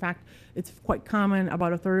stroke. In fact, it's quite common.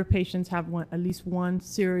 About a third of patients have at least one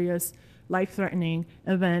serious life-threatening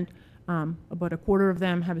event. About a quarter of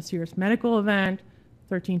them have a serious medical event.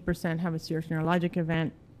 13% have a serious neurologic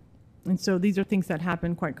event. And so these are things that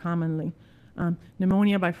happen quite commonly.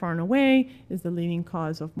 Pneumonia, by far and away, is the leading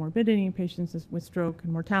cause of morbidity in patients with stroke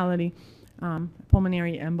and mortality.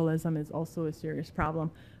 Pulmonary embolism is also a serious problem.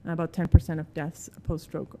 About 10% of deaths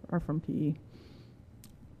post-stroke are from PE.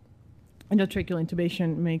 Endotracheal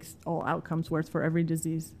intubation makes all outcomes worse for every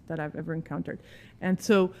disease that I've ever encountered. And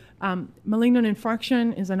so malignant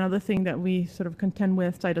infarction is another thing that we sort of contend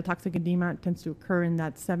with. Cytotoxic edema tends to occur in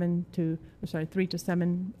that 3 to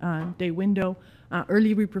 7 day window.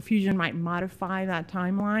 Early reperfusion might modify that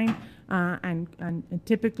timeline and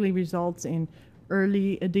typically results in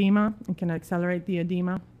early edema and can accelerate the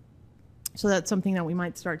edema. So that's something that we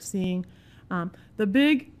might start seeing. The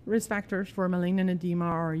big risk factors for malignant edema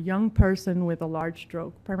are a young person with a large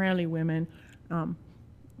stroke, primarily women,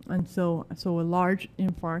 and so a large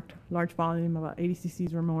infarct, large volume, about 80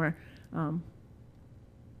 cc's or more,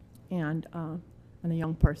 and a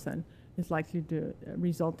young person is likely to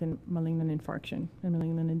result in malignant infarction and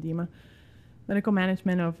malignant edema. Medical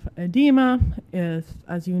management of edema is,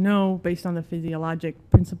 as you know, based on the physiologic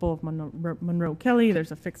principle of Monroe-Kelly.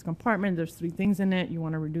 There's a fixed compartment. There's 3 things in it. You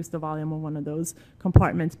want to reduce the volume of one of those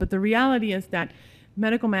compartments. But the reality is that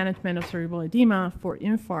medical management of cerebral edema for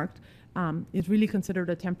infarct is really considered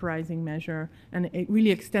a temporizing measure and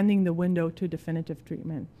really extending the window to definitive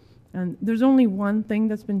treatment. And there's only one thing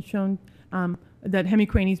that's been shown, that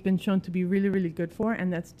hemicrania has been shown to be really, really good for,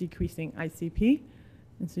 and that's decreasing ICP.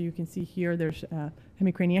 And so you can see here there's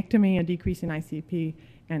hemicraniectomy, a decrease in ICP,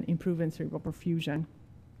 and improvement in cerebral perfusion.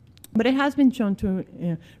 But it has been shown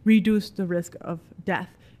to reduce the risk of death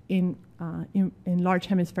in large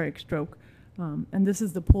hemispheric stroke. And this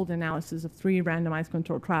is the pooled analysis of 3 randomized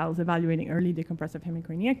controlled trials evaluating early decompressive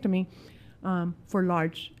hemicraniectomy for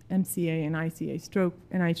large MCA and ICA stroke.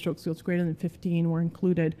 NIH stroke scales greater than 15 were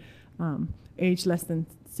included, age less than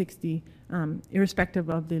 60,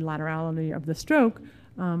 irrespective of the laterality of the stroke.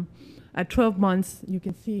 At 12 months, you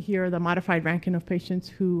can see here the modified ranking of patients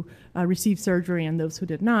who received surgery and those who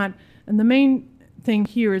did not. And the main thing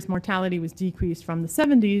here is mortality was decreased from the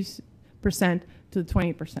 70% to the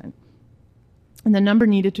 20%. And the number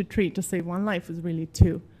needed to treat to save 1 life was really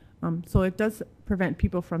 2. So it does prevent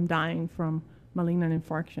people from dying from malignant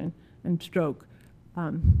infarction and stroke.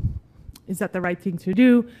 Is that the right thing to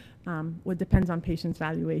do? Well, it depends on patients'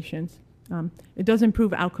 valuations. It does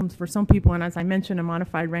improve outcomes for some people, and as I mentioned, a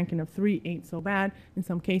modified ranking of 3 ain't so bad. In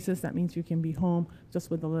some cases, that means you can be home just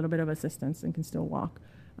with a little bit of assistance and can still walk.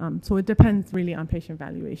 So it depends really on patient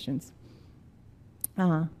valuations.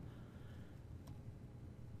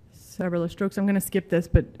 Cerebellar strokes, I'm going to skip this,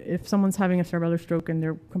 but if someone's having a cerebellar stroke and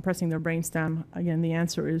they're compressing their brainstem, again, the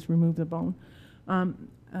answer is remove the bone.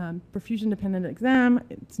 Perfusion-dependent exam,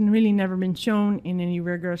 it's really never been shown in any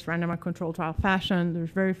rigorous randomized controlled trial fashion. There's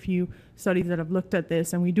very few studies that have looked at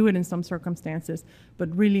this, and we do it in some circumstances, but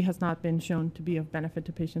really has not been shown to be of benefit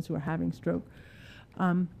to patients who are having stroke.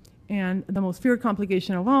 And the most feared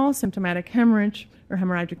complication of all, symptomatic hemorrhage or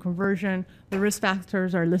hemorrhagic conversion. The risk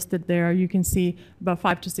factors are listed there. You can see about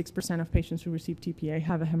 5 to 6% of patients who receive TPA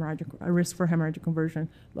have a risk for hemorrhagic conversion.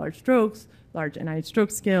 Large strokes, large NIH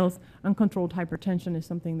stroke scales, uncontrolled hypertension is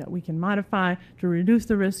something that we can modify to reduce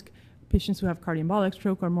the risk. Patients who have cardioembolic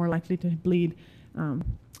stroke are more likely to bleed.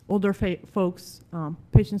 Older folks,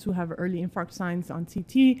 patients who have early infarct signs on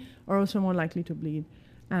CT are also more likely to bleed.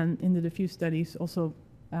 And in the diffuse studies, also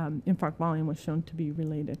infarct volume was shown to be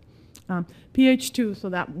related. PH2, so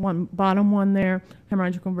that one bottom one there,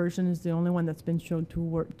 hemorrhagic conversion is the only one that's been shown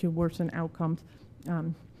to worsen outcomes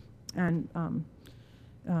and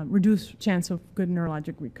reduce chance of good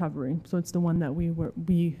neurologic recovery. So it's the one that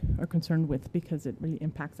we are concerned with because it really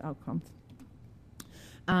impacts outcomes.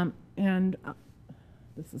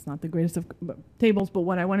 This is not the greatest of tables, but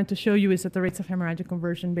what I wanted to show you is that the rates of hemorrhagic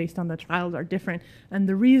conversion based on the trials are different. And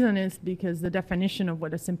the reason is because the definition of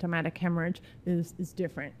what a symptomatic hemorrhage is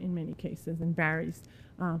different in many cases and varies.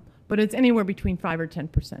 But it's anywhere between 5 or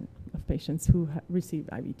 10% of patients who receive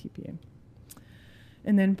IV TPA.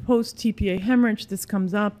 And then post-TPA hemorrhage, this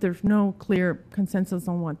comes up. There's no clear consensus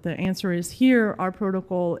on what the answer is here. Our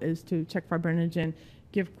protocol is to check fibrinogen,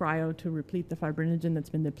 give cryo to replete the fibrinogen that's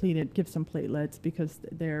been depleted, give some platelets because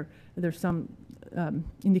there's some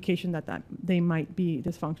indication that they might be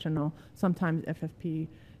dysfunctional, sometimes FFP,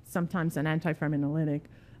 sometimes an antifibrinolytic.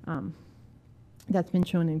 That's been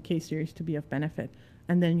shown in case series to be of benefit.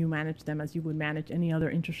 And then you manage them as you would manage any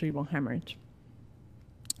other intracerebral hemorrhage.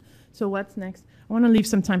 So what's next? I want to leave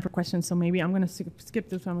some time for questions, so maybe I'm going to skip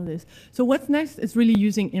through some of this. So what's next is really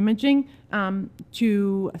using imaging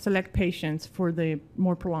to select patients for the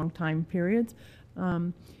more prolonged time periods.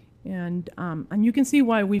 And you can see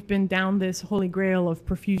why we've been down this holy grail of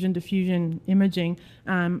perfusion-diffusion imaging.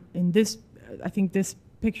 In this, I think this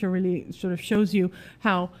picture really sort of shows you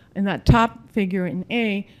how in that top figure in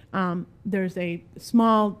A, there's a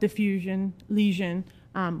small diffusion lesion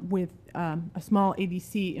with a small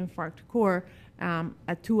ADC infarct core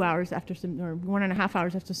at 2 hours after or 1.5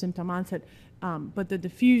 hours after symptom onset. But the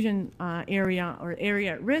diffusion area or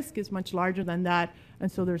area at risk is much larger than that.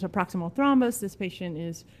 And so there's a proximal thrombus. This patient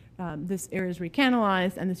is, this area is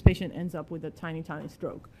recanalized, and this patient ends up with a tiny, tiny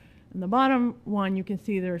stroke. In the bottom one, you can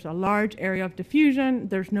see there's a large area of diffusion.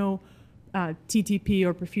 There's no TTP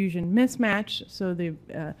or perfusion mismatch, so they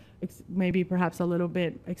maybe perhaps a little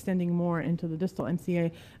bit extending more into the distal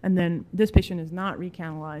MCA, and then this patient is not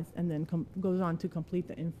recanalized and then goes on to complete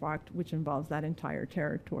the infarct, which involves that entire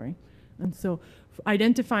territory. And so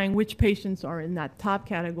identifying which patients are in that top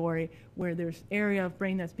category where there's area of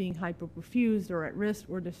brain that's being hypoperfused or at risk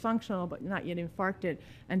or dysfunctional but not yet infarcted,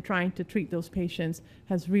 and trying to treat those patients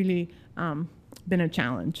has really been a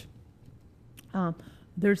challenge.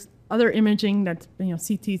 There's other imaging that's,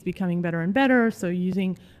 CT is becoming better and better, so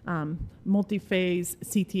using multi-phase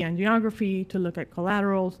CT angiography to look at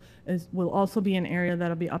collaterals will also be an area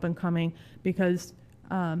that'll be up and coming, because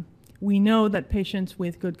we know that patients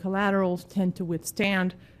with good collaterals tend to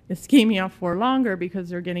withstand ischemia for longer because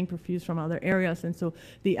they're getting perfused from other areas, and so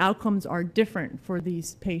the outcomes are different for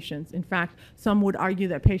these patients. In fact, some would argue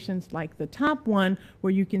that patients like the top one,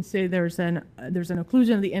 where you can say there's an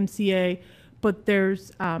occlusion of the MCA, but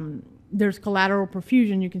there's collateral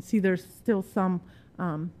perfusion. You can see there's still some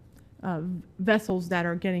vessels that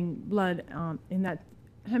are getting blood in that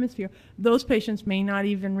hemisphere. Those patients may not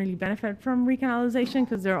even really benefit from recanalization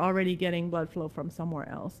because they're already getting blood flow from somewhere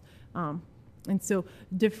else. And so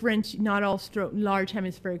not all large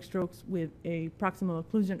hemispheric strokes with a proximal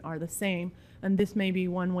occlusion are the same. And this may be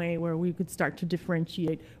one way where we could start to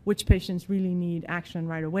differentiate which patients really need action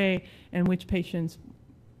right away and which patients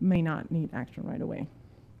may not need action right away.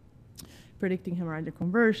 Predicting hemorrhagic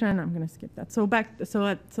conversion, I'm going to skip that. So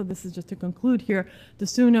this is just to conclude here. The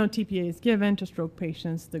sooner TPA is given to stroke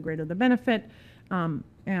patients, the greater the benefit,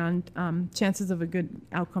 and chances of a good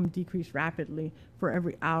outcome decrease rapidly for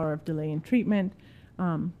every hour of delay in treatment.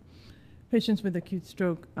 Patients with acute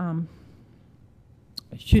stroke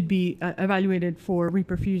should be evaluated for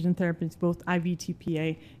reperfusion therapies, both IV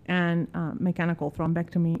TPA and mechanical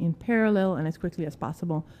thrombectomy in parallel and as quickly as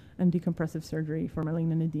possible. And decompressive surgery for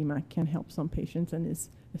malignant edema can help some patients and is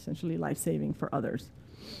essentially life-saving for others.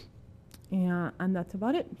 And that's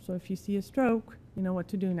about it. So if you see a stroke, you know what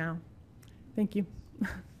to do now. Thank you.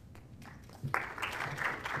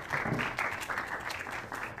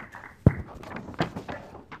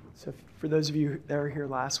 So for those of you that were here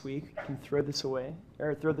last week, you can throw this away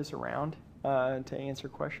or throw this around to answer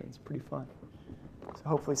questions. Pretty fun. So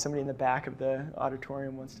hopefully somebody in the back of the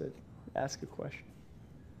auditorium wants to ask a question.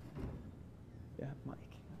 Yeah,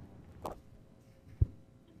 Mike.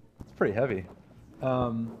 It's pretty heavy.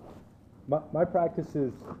 My practice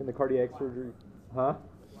is in the cardiac surgery. Huh?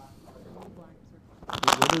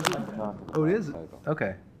 Oh, it is?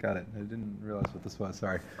 Okay, got it. I didn't realize what this was,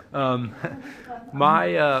 sorry.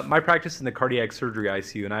 My practice in the cardiac surgery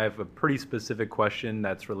ICU, and I have a pretty specific question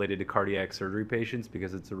that's related to cardiac surgery patients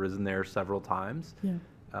because it's arisen there several times. Yeah.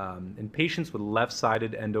 In patients with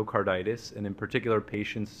left-sided endocarditis, and in particular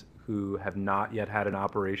patients who have not yet had an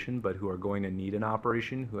operation but who are going to need an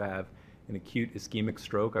operation, who have an acute ischemic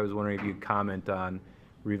stroke. I was wondering if you'd comment on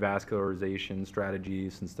revascularization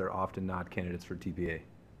strategies since they're often not candidates for TPA.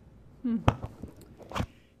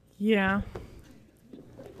 Yeah.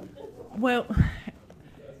 Well,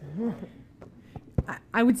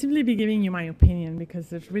 I would simply be giving you my opinion because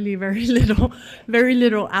there's really very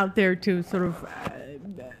little out there to sort of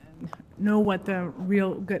know what the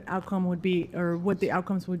real good outcome would be or what the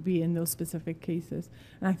outcomes would be in those specific cases.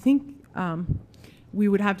 And I think we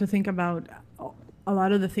would have to think about a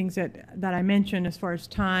lot of the things that I mentioned as far as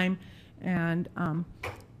time and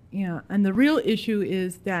and the real issue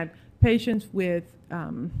is that patients with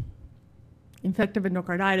infective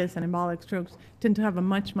endocarditis and embolic strokes tend to have a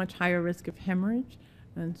much higher risk of hemorrhage.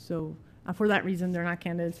 And so for that reason, they're not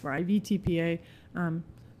candidates for IV TPA.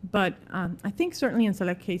 But I think certainly in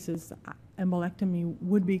select cases, embolectomy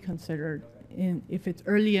would be considered if it's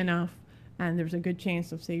early enough and there's a good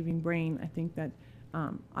chance of saving brain. I think that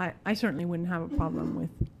I certainly wouldn't have a problem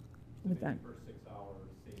with that. First 6 hours,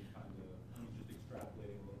 same kind of, just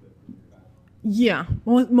extrapolating a little bit from your background. Yeah,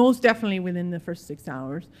 most definitely within the first 6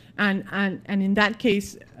 hours. And in that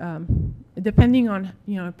case, depending on,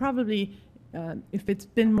 probably if it's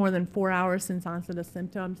been more than 4 hours since onset of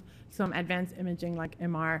symptoms, some advanced imaging like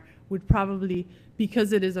MR would probably,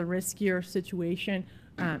 because it is a riskier situation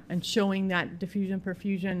and showing that diffusion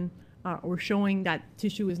perfusion or showing that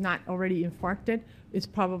tissue is not already infarcted is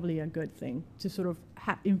probably a good thing to sort of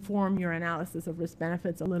inform your analysis of risk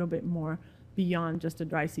benefits a little bit more beyond just a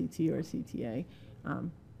dry CT or a CTA.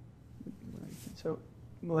 So,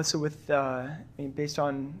 Melissa, based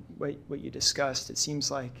on what you discussed, it seems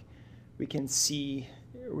like we can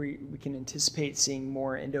anticipate seeing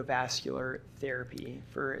more endovascular therapy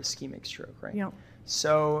for ischemic stroke, right? Yeah.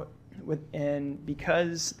 So,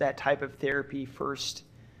 because that type of therapy first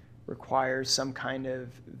requires some kind of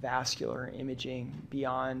vascular imaging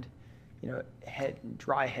beyond,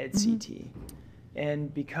 dry head CT,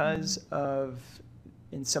 and because of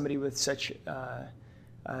in somebody with such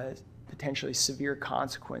potentially severe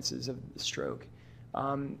consequences of the stroke,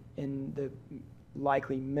 and the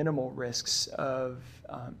likely minimal risks of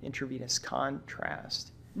intravenous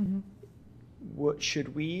contrast,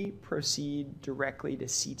 should we proceed directly to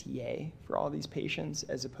CTA for all these patients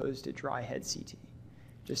as opposed to dry head CT,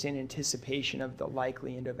 just in anticipation of the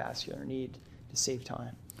likely endovascular need to save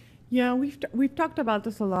time? Yeah, we've talked about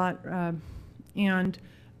this a lot, and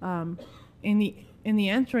in the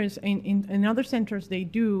answer is in other centers they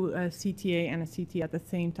do a CTA and a CT at the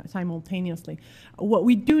same time simultaneously. What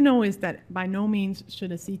we do know is that by no means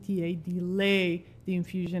should a CTA delay the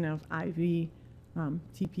infusion of IV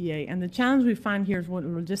TPA. And the challenge we find here is a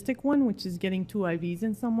logistic one, which is getting 2 IVs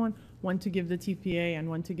in someone, one to give the TPA and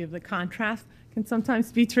one to give the contrast, can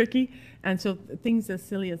sometimes be tricky. And so things as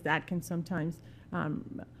silly as that can sometimes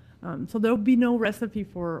so there'll be no recipe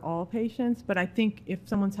for all patients, but I think if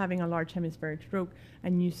someone's having a large hemispheric stroke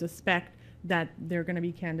and you suspect that they're going to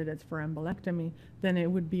be candidates for embolectomy, then it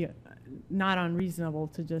would be not unreasonable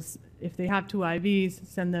to just, if they have 2 IVs,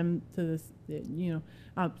 send them to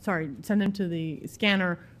send them to the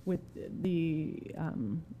scanner with the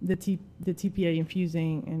TPA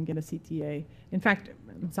infusing and get a CTA. In fact,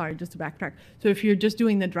 I'm sorry, just to backtrack. So if you're just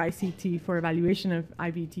doing the dry CT for evaluation of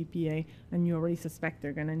IV TPA and you already suspect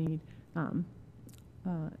they're going to need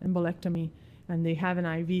embolectomy and they have an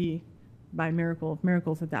IV by miracle of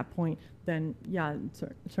miracles at that point, then yeah,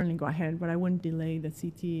 certainly go ahead. But I wouldn't delay the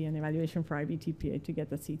CT and evaluation for IV TPA to get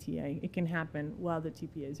the CTA. It can happen while the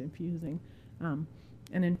TPA is infusing.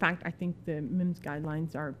 And in fact, I think the MIMS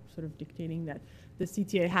guidelines are sort of dictating that the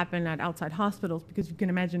CTA happen at outside hospitals because you can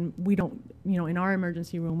imagine we don't, in our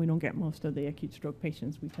emergency room, we don't get most of the acute stroke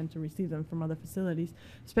patients. We tend to receive them from other facilities,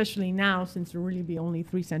 especially now since there really be only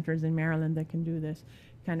 3 centers in Maryland that can do this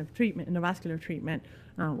kind of treatment, endovascular treatment.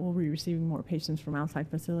 We'll be receiving more patients from outside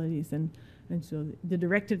facilities. And so the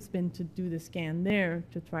directive's been to do the scan there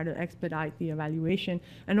to try to expedite the evaluation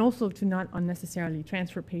and also to not unnecessarily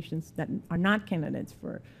transfer patients that are not candidates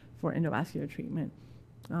for endovascular treatment.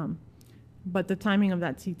 But the timing of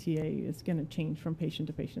that CTA is going to change from patient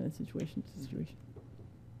to patient and situation to situation.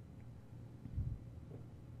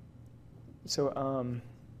 So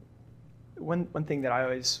one thing that I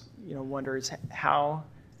always wonder is how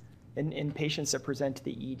in patients that present to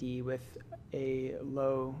the ED with a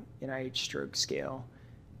low NIH stroke scale,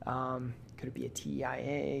 could it be a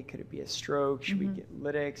TIA? Could it be a stroke? Should we get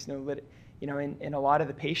lytics? No lytic? In a lot of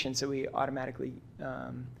the patients that we automatically,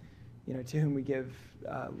 to whom we give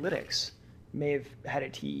lytics, may have had a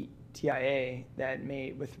TIA that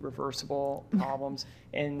with reversible problems,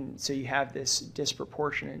 and so you have this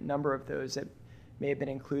disproportionate number of those that may have been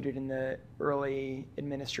included in the early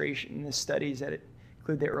administration, in the studies that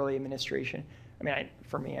include the early administration. I mean,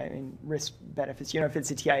 for me, I mean, risk benefits. If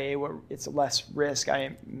it's a TIA, it's less risk,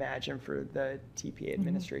 I imagine, for the TPA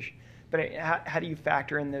administration. But how do you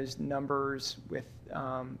factor in those numbers with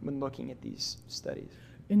when looking at these studies?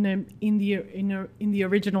 In the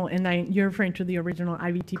original, and you're referring to the original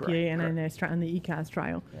IVTPA Correct. and the ECAS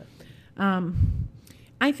trial. Yeah.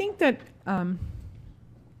 I think that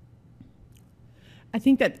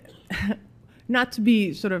not to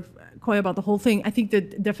be sort of coy about the whole thing, I think the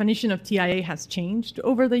definition of TIA has changed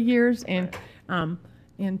over the years, and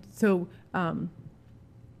so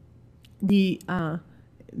the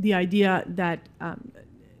idea that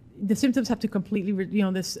the symptoms have to completely,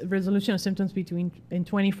 this resolution of symptoms in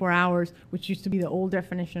 24 hours, which used to be the old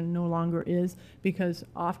definition, no longer is, because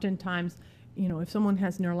oftentimes, if someone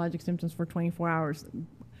has neurologic symptoms for 24 hours,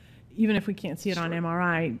 even if we can't see it on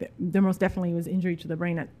MRI, there most definitely was injury to the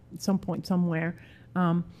brain at some point somewhere.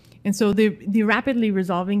 And so the rapidly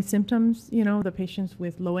resolving symptoms, the patients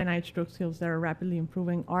with low NIH stroke skills that are rapidly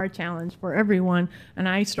improving are a challenge for everyone, and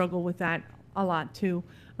I struggle with that a lot too.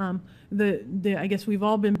 I guess we've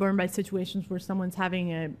all been burned by situations where someone's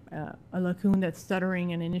having a lacoon that's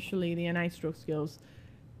stuttering, and initially the NIH stroke skills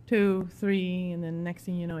 2, 3, and then next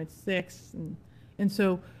thing you know it's 6, and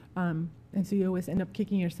so you always end up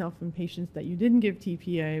kicking yourself in patients that you didn't give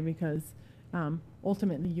TPA because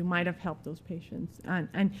ultimately you might have helped those patients.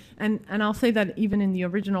 And I'll say that even in the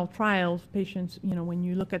original trials, patients, when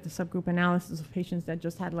you look at the subgroup analysis of patients that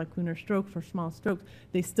just had lacunar strokes or small strokes,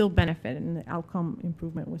 they still benefited, and the outcome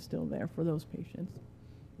improvement was still there for those patients.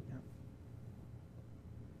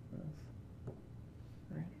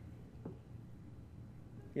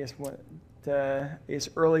 Yes,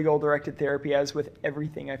 early goal-directed therapy, as with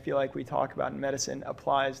everything I feel like we talk about in medicine,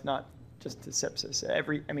 applies not just to sepsis.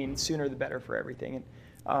 Sooner the better for everything.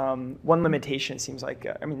 And one limitation, it seems like,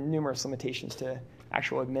 numerous limitations to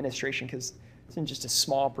actual administration, because it's in just a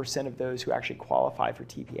small % of those who actually qualify for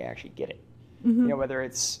TPA actually get it. Whether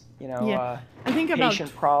it's I think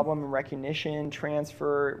patient problem recognition,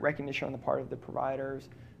 transfer recognition on the part of the providers,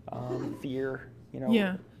 fear.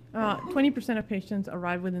 20% of patients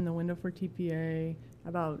arrive within the window for TPA.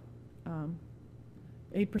 About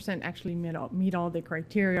 8% actually meet all the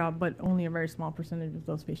criteria, but only a very small percentage of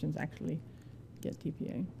those patients actually get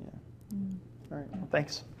TPA. Yeah. All right. Well,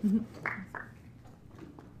 thanks.